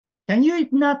Can you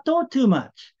eat natto too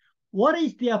much? What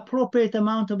is the appropriate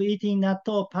amount of eating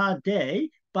natto per day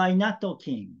by Natto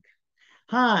King?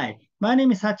 Hi, my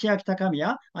name is Sachiaki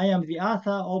Takamiya. I am the author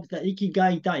of the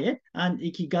Ikigai Diet and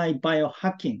Ikigai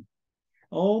Bio-Hacking.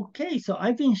 Okay, so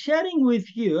I've been sharing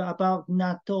with you about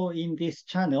natto in this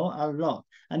channel a lot.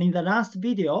 And in the last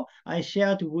video, I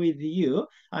shared with you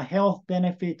a health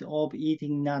benefit of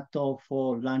eating natto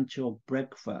for lunch or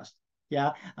breakfast.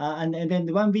 Yeah, and then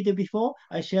the one video before,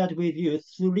 I shared with you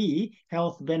 3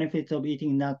 health benefits of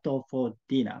eating natto for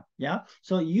dinner. Yeah,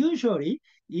 so usually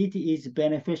it is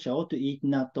beneficial to eat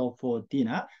natto for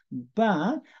dinner,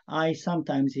 but I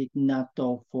sometimes eat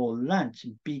natto for lunch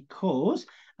because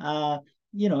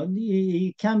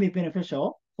it can be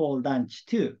beneficial for lunch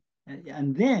too.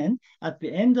 And then at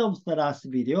the end of the last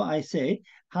video, I said,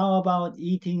 how about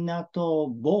eating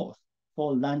natto both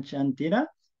for lunch and dinner?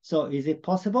 So is it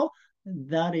possible?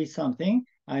 That is something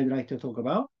I'd like to talk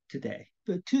about today.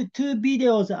 Two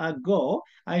videos ago,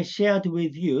 I shared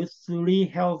with you 3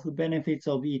 health benefits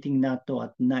of eating natto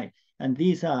at night. And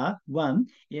these are, 1,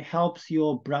 it helps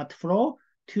your blood flow.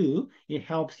 2, it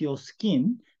helps your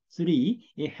skin. 3,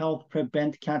 it helps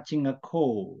prevent catching a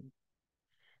cold.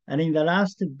 And in the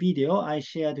last video, I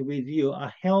shared with you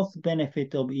a health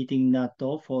benefit of eating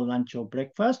natto for lunch or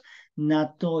breakfast.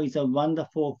 Natto is a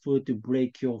wonderful food to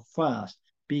break your fast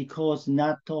because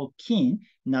nattokin,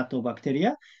 natto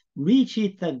bacteria,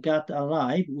 reaches the gut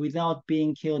alive without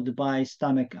being killed by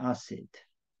stomach acid.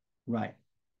 Right.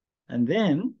 And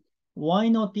then, why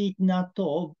not eat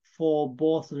natto for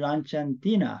both lunch and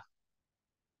dinner?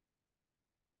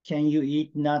 Can you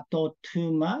eat natto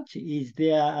too much? Is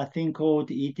there a thing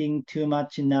called eating too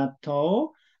much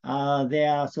natto?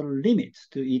 There are some limits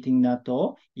to eating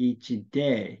natto each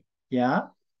day. Yeah.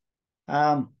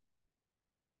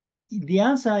 The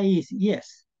answer is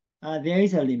yes. There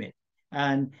is a limit,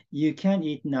 and you can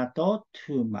eat natto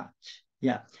too much.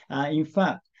 Yeah. In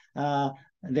fact,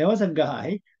 there was a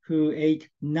guy who ate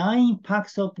 9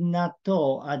 packs of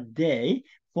natto a day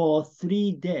for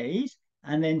 3 days,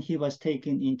 and then he was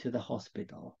taken into the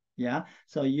hospital. Yeah.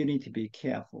 So you need to be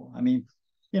careful. I mean,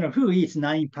 who eats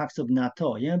 9 packs of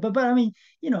natto? Yeah. But I mean,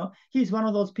 he's one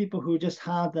of those people who just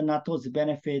had the natto's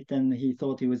benefit and he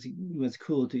thought it was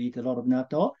cool to eat a lot of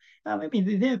natto. I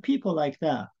mean, there are people like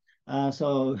that.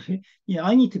 So,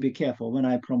 I need to be careful when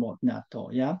I promote natto.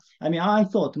 Yeah. I mean, I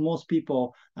thought most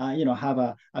people, have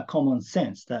a common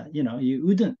sense that, you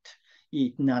wouldn't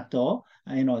eat natto,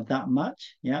 that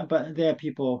much. Yeah. But there are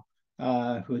people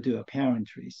who do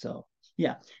apparently. So,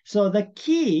 yeah. So the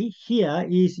key here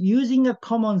is using a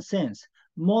common sense.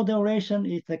 Moderation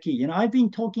is the key. I've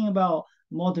been talking about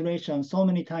moderation so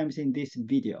many times in this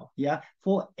video. Yeah,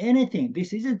 for anything,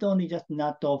 this isn't only just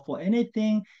natto. For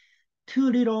anything, too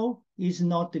little is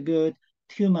not good,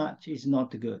 too much is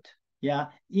not good. Yeah,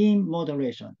 in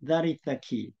moderation, that is the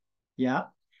key. Yeah,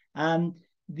 and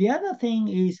the other thing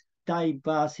is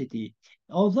diversity.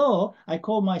 Although I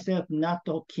call myself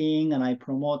natto king and I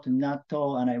promote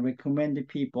natto and I recommend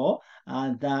people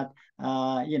that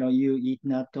you eat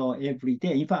natto every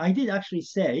day. In fact, I did actually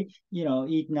say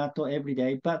eat natto every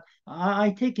day, but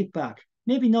I take it back.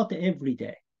 Maybe not every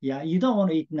day. Yeah, you don't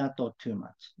want to eat natto too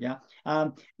much. Yeah.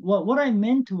 What I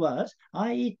meant was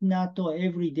I eat natto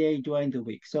every day during the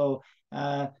week. So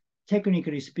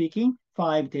technically speaking,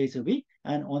 5 days a week.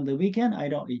 And on the weekend, I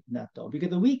don't eat natto because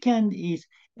the weekend is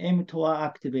mTOR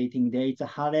activating day. It's a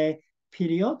hare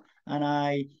period.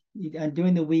 And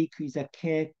during the week is a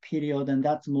K period, and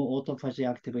that's more autophagy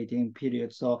activating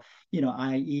period. So,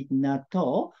 I eat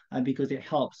natto because it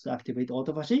helps activate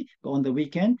autophagy. But on the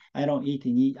weekend, I don't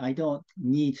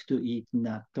need to eat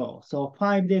natto. So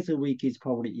 5 days a week is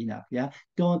probably enough. Yeah,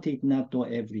 don't eat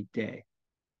natto every day.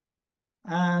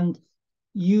 And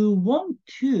you want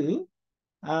to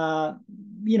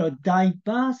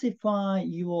diversify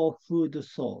your food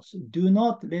source. Do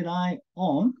not rely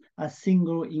on a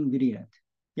single ingredient.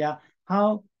 Yeah.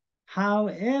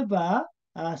 However,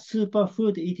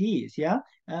 superfood it is. Yeah.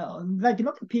 Like a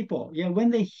lot of people, yeah, when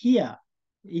they hear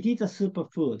it is a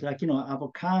superfood, like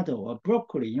avocado or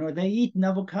broccoli, they eat an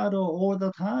avocado all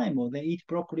the time, or they eat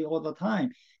broccoli all the time.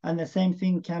 And the same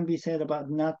thing can be said about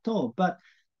natto, but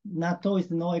natto is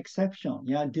no exception.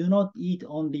 Yeah, do not eat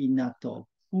only natto.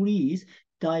 Please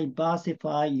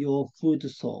diversify your food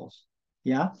source.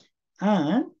 Yeah,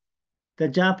 and the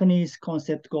Japanese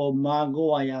concept called mago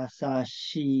wa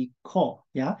yasashi ko.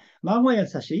 Yeah, mago wa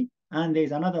yasashi, and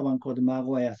there's another one called mago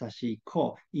wa yasashi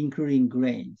ko, including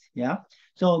grains. Yeah,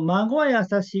 so mago wa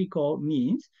yasashi ko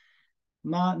means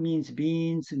ma means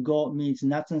beans, go means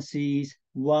nuts and seeds,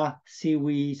 wa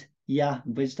seaweeds, ya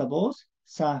vegetables,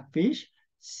 sa fish,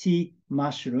 C,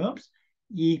 mushrooms,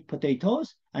 E,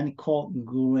 potatoes, and co,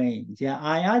 grains. Yeah,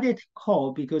 I added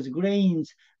co because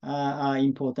grains are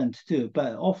important too.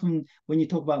 But often when you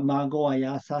talk about mago or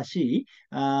yasashi,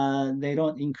 they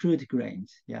don't include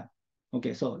grains. Yeah.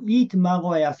 Okay, so eat mago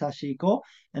or yasashi ko,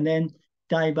 and then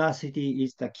diversity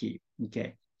is the key.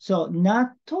 Okay. So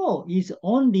natto is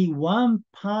only one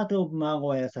part of mago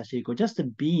or yasashi ko, just the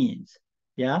beans.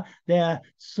 Yeah, there are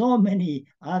so many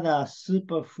other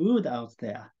superfood out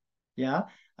there. Yeah,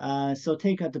 so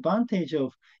take advantage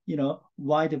of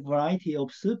wide variety of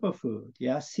superfood.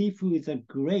 Yeah, seafoods are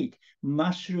great.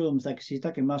 Mushrooms like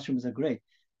shiitake mushrooms are great.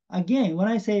 Again, when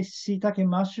I say shiitake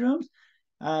mushrooms,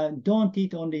 don't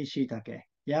eat only shiitake.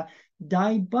 Yeah,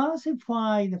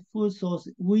 diversify the food source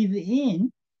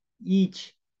within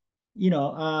each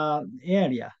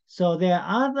area. So there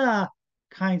are other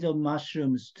kinds of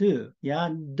mushrooms too. Yeah,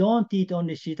 don't eat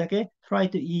only shiitake. Try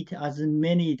to eat as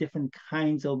many different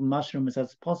kinds of mushrooms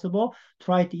as possible.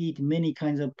 Try to eat many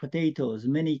kinds of potatoes,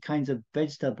 many kinds of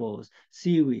vegetables,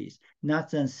 seaweeds,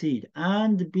 nuts and seed,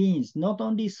 and beans. Not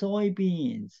only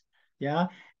soybeans. Yeah,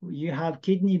 you have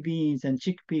kidney beans and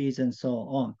chickpeas and so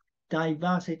on.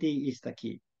 Diversity is the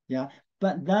key. Yeah,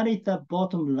 but that is the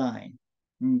bottom line.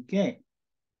 Okay.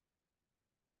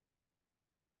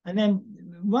 And then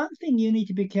one thing you need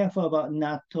to be careful about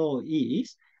natto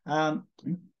is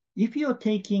if you're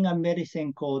taking a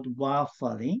medicine called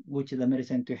warfarin, which is a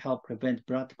medicine to help prevent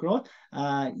blood clot,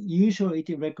 usually it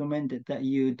is recommended that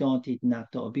you don't eat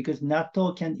natto because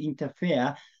natto can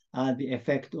interfere the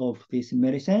effect of this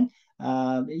medicine.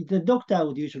 The doctor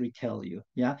would usually tell you,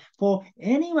 yeah. For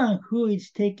anyone who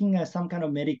is taking some kind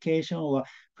of medication or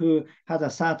who has a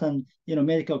certain,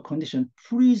 medical condition,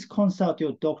 please consult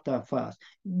your doctor first.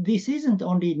 This isn't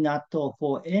only natto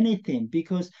for anything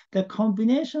because the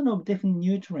combination of different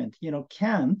nutrients,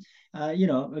 can,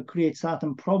 create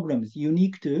certain problems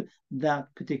unique to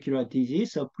that particular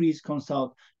disease. So please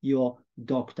consult your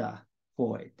doctor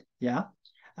for it. Yeah.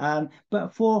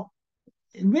 But for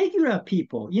regular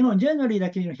people, generally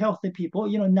like healthy people,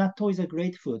 natto is a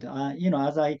great food.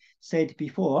 As I said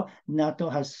before, natto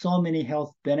has so many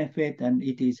health benefits and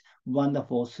it is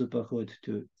wonderful superfood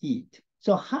to eat.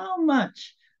 So how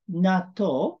much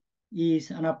natto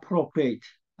is an appropriate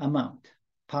amount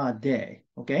per day?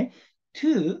 Okay,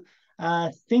 to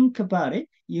think about it,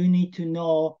 you need to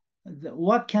know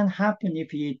what can happen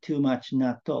if you eat too much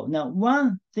natto. Now,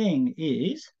 one thing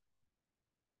is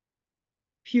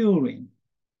purine.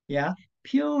 Yeah,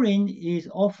 purine is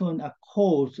often a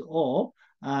cause of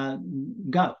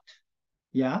gout.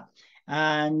 Yeah,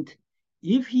 and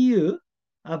if you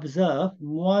observe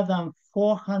more than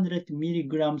 400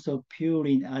 milligrams of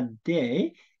purine a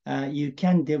day, you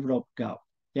can develop gout.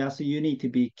 Yeah, so you need to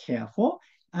be careful.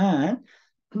 And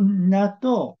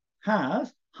natto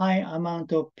has high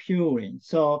amount of purine.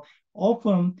 So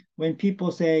often when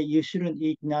people say you shouldn't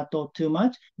eat natto too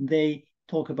much, they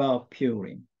talk about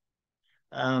purine.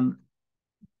 Um,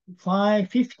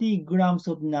 550 grams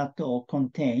of natto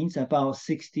contains about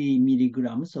 60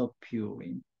 milligrams of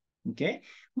purine, okay,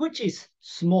 which is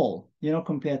small,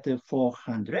 compared to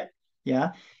 400.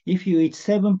 Yeah, if you eat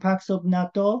 7 packs of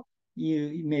natto,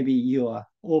 you are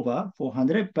over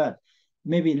 400, but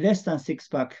maybe less than 6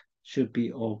 pack should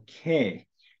be okay.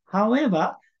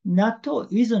 However, natto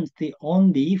isn't the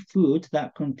only food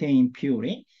that contain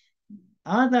purine.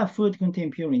 Other food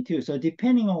contain purine too. So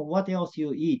depending on what else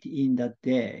you eat in the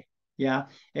day, yeah,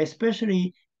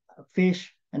 especially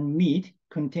fish and meat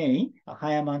contain a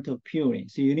high amount of purine.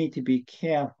 So you need to be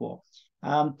careful.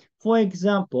 For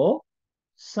example,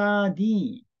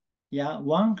 sardine. Yeah,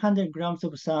 100 grams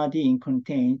of sardine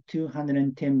contain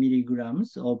 210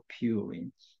 milligrams of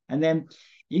purine. And then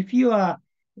if you are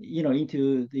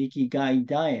into the Ikigai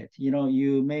diet,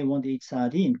 you may want to eat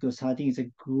sardine because sardine is a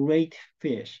great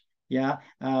fish. Yeah,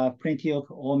 plenty of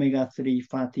omega-3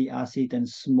 fatty acid and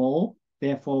small.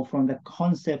 Therefore, from the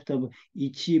concept of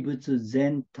ichibutsu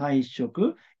zentai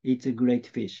shoku, it's a great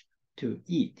fish to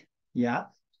eat. Yeah,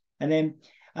 and then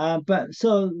but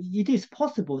so it is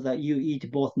possible that you eat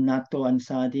both natto and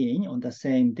sardine on the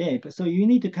same day. But so you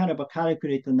need to kind of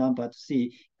calculate the number to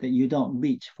see that you don't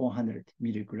reach 400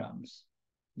 milligrams.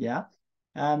 Yeah.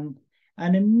 Um,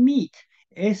 and meat,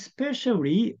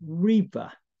 especially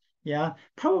liver. Yeah.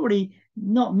 Probably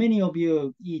not many of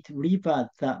you eat liver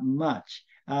that much.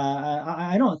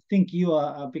 I don't think you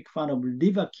are a big fan of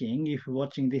Liver King if you're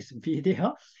watching this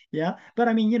video. Yeah. But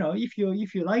I mean, if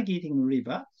you like eating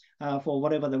liver, for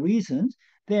whatever the reasons,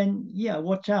 then yeah,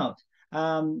 watch out.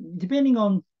 Depending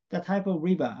on the type of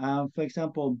liver, for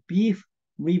example, beef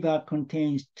liver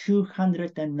contains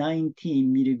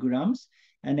 219 milligrams,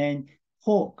 and then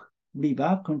pork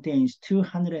liver contains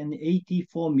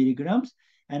 284 milligrams,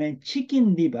 and then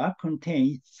chicken liver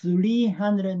contains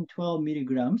 312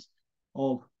 milligrams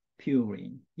of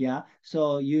purine. Yeah,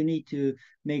 so you need to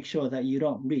make sure that you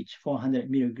don't reach 400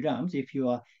 milligrams if you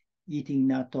are eating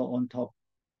natto on top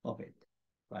of it.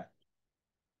 Right.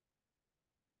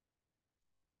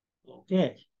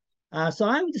 Okay. So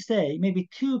I would say maybe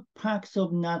 2 packs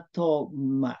of natto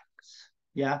max.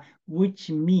 Yeah, which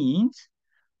means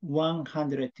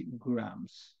 100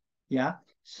 grams. Yeah.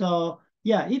 So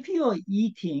yeah, if you're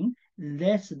eating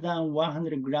less than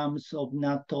 100 grams of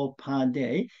natto per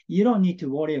day, you don't need to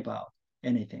worry about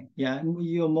anything. Yeah,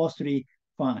 you're mostly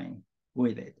fine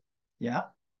with it. Yeah.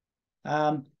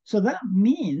 So that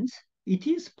means it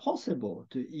is possible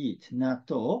to eat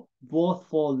natto both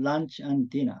for lunch and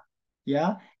dinner.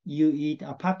 Yeah, you eat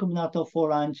a pack of natto for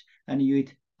lunch and you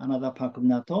eat another pack of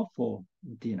natto for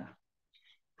dinner.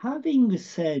 Having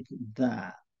said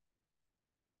that,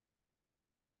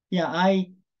 yeah,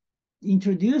 I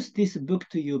introduced this book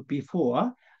to you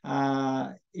before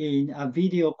in a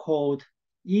video called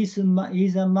is a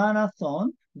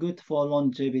Marathon Good for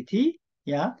Longevity?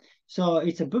 Yeah. So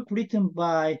it's a book written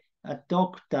by a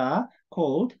doctor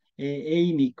called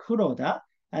Amy Kuroda,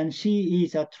 and she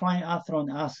is a triathlon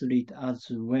athlete as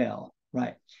well.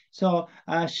 Right. So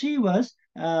she was,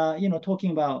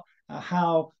 talking about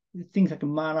how things like a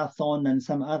marathon and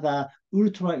some other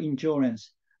ultra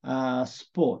endurance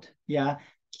sport, yeah,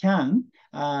 can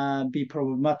be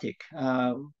problematic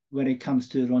when it comes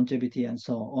to longevity and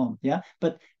so on. Yeah.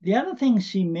 But the other thing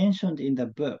she mentioned in the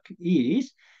book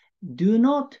is do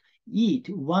not eat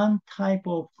one type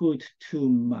of food too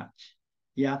much.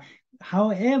 Yeah.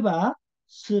 However,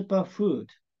 superfood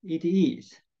it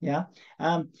is. Yeah.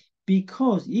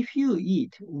 Because if you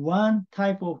eat one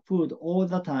type of food all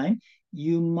the time,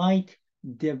 you might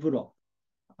develop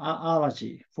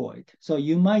allergy for it. So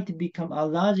you might become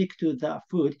allergic to that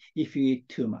food if you eat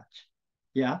too much.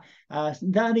 Yeah,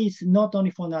 that is not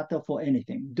only for natto, for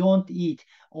anything. Don't eat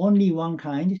only one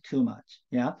kind too much.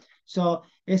 Yeah, so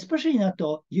especially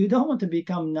natto, you don't want to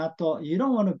become natto. You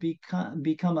don't want to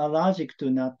become allergic to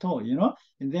natto.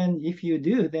 And then if you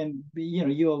do, then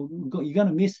you're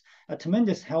gonna miss a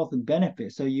tremendous health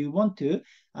benefit. So you want to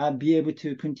be able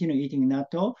to continue eating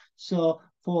natto. So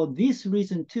for this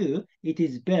reason too, it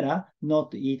is better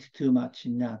not to eat too much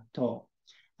natto.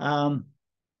 Um,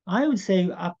 I would say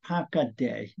a pack a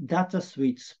day. That's a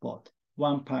sweet spot.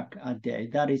 1 pack a day.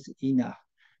 That is enough.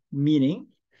 Meaning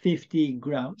 50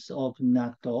 grams of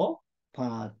natto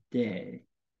per day.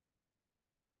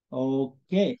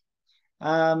 Okay.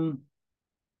 Um,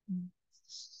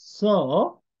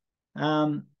 so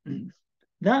um,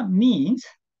 that means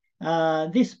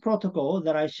this protocol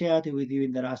that I shared with you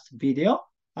in the last video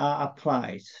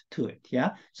applies to it.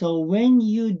 Yeah. So when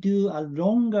you do a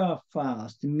longer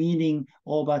fast, meaning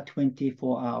over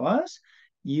 24 hours,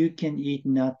 you can eat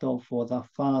natto for the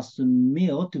first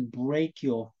meal to break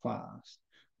your fast.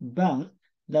 But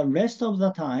the rest of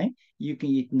the time, you can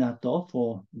eat natto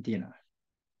for dinner.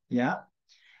 Yeah.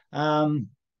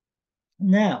 Um,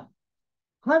 Now,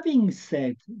 having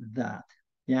said that,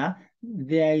 yeah,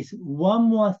 there is one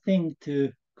more thing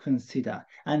to consider,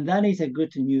 and that is a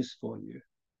good news for you.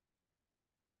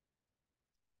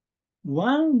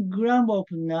 1 gram of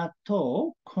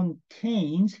natto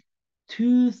contains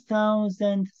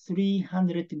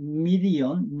 2,300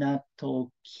 million natto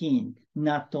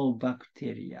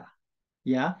bacteria.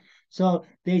 Yeah. So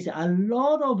there's a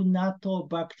lot of natto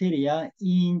bacteria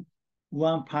in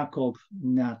 1 pack of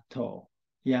natto.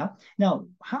 Yeah. Now,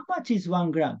 how much is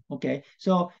 1 gram? Okay.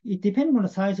 So it depends on the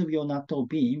size of your natto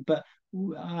bean, but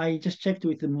I just checked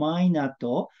with my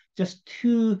natto, just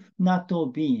 2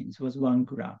 natto beans was 1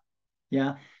 gram.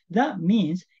 Yeah. That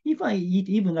means if I eat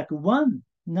even like one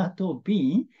natto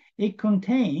bean, it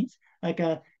contains like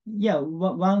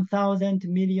 1,000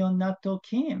 million natto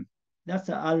kin. That's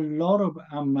a lot of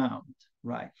amount,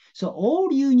 right? So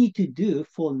all you need to do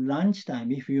for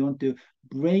lunchtime, if you want to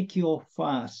break your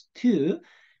fast to,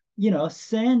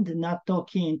 send natto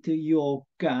kin to your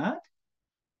gut,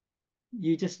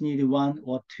 you just need 1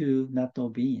 or 2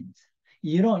 natto beans.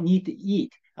 You don't need to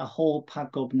eat a whole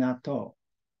pack of natto.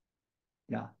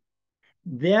 Yeah.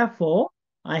 Therefore,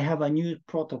 I have a new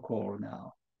protocol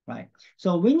now, right?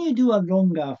 So when you do a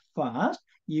longer fast,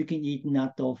 you can eat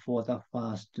natto for the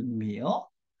first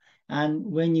meal. And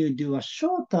when you do a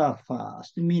shorter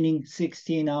fast, meaning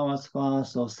 16 hours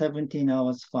fast or 17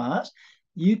 hours fast,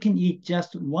 you can eat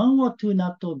just 1 or 2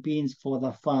 natto beans for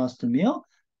the first meal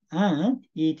and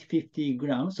eat 50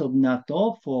 grams of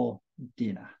natto for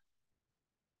dinner.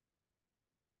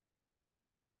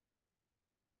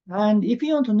 And if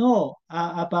you want to know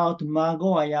about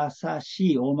Mago wa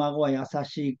Yasashi or Mago wa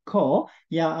Yasashi Ko,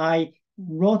 yeah, I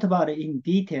wrote about it in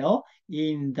detail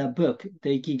in the book,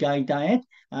 The Ikigai Diet,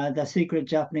 The Secret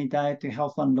Japanese Diet to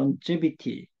Health and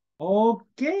Longevity.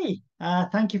 Okay,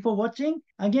 thank you for watching.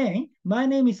 Again, my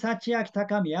name is Sachiaki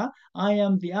Takamiya. I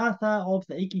am the author of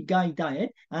the Ikigai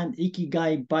Diet and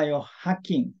Ikigai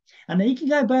Bio-Hacking. And the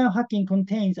Ikigai Bio-Hacking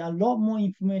contains a lot more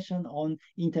information on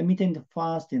intermittent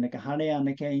fasting, like hare and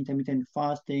like intermittent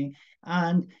fasting,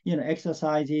 and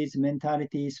exercises,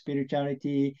 mentality,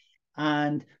 spirituality,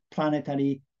 and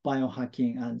planetary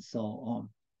biohacking, and so on.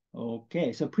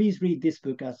 Okay, so please read this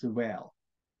book as well.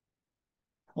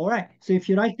 All right, so if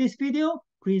you like this video,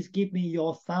 please give me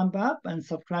your thumb up and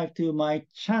subscribe to my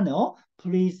channel.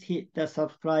 Please hit the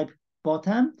subscribe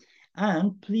button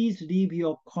and please leave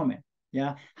your comment.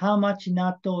 Yeah, how much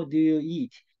natto do you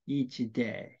eat each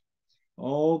day?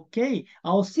 Okay,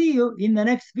 I'll see you in the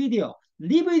next video.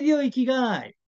 Live with your Ikigai.